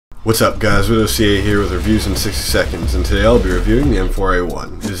What's up guys, Dustsucker here with reviews in 60 seconds, and today I'll be reviewing the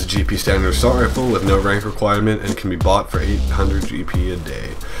M4A1. It is a GP standard assault rifle with no rank requirement and can be bought for 800 GP a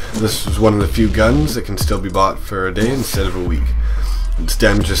day. This is one of the few guns that can still be bought for a day instead of a week. Its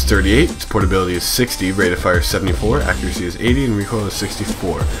damage is 38, its portability is 60, rate of fire is 74, accuracy is 80, and recoil is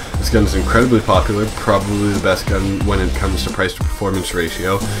 64. This gun is incredibly popular, probably the best gun when it comes to price to performance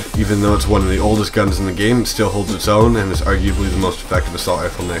ratio. Even though it's one of the oldest guns in the game, it still holds its own and is arguably the most effective assault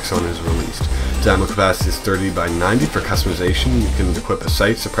rifle Nexon has released. Its ammo capacity is 30 by 90 for customization. You can equip a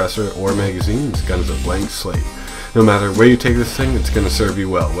sight, suppressor, or magazine. This gun is a blank slate. No matter where you take this thing, it's going to serve you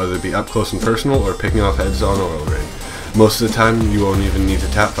well, whether it be up close and personal or picking off heads on oil rig. Most of the time, you won't even need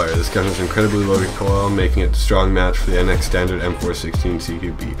to tap fire. This gun has incredibly low recoil, making it a strong match for the NX standard M416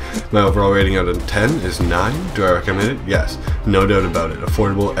 CQB. My overall rating out of 10 is 9. Do I recommend it? Yes. No doubt about it.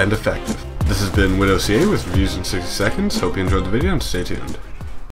 Affordable and effective. This has been Dustsucker with reviews in 60 seconds. Hope you enjoyed the video and stay tuned.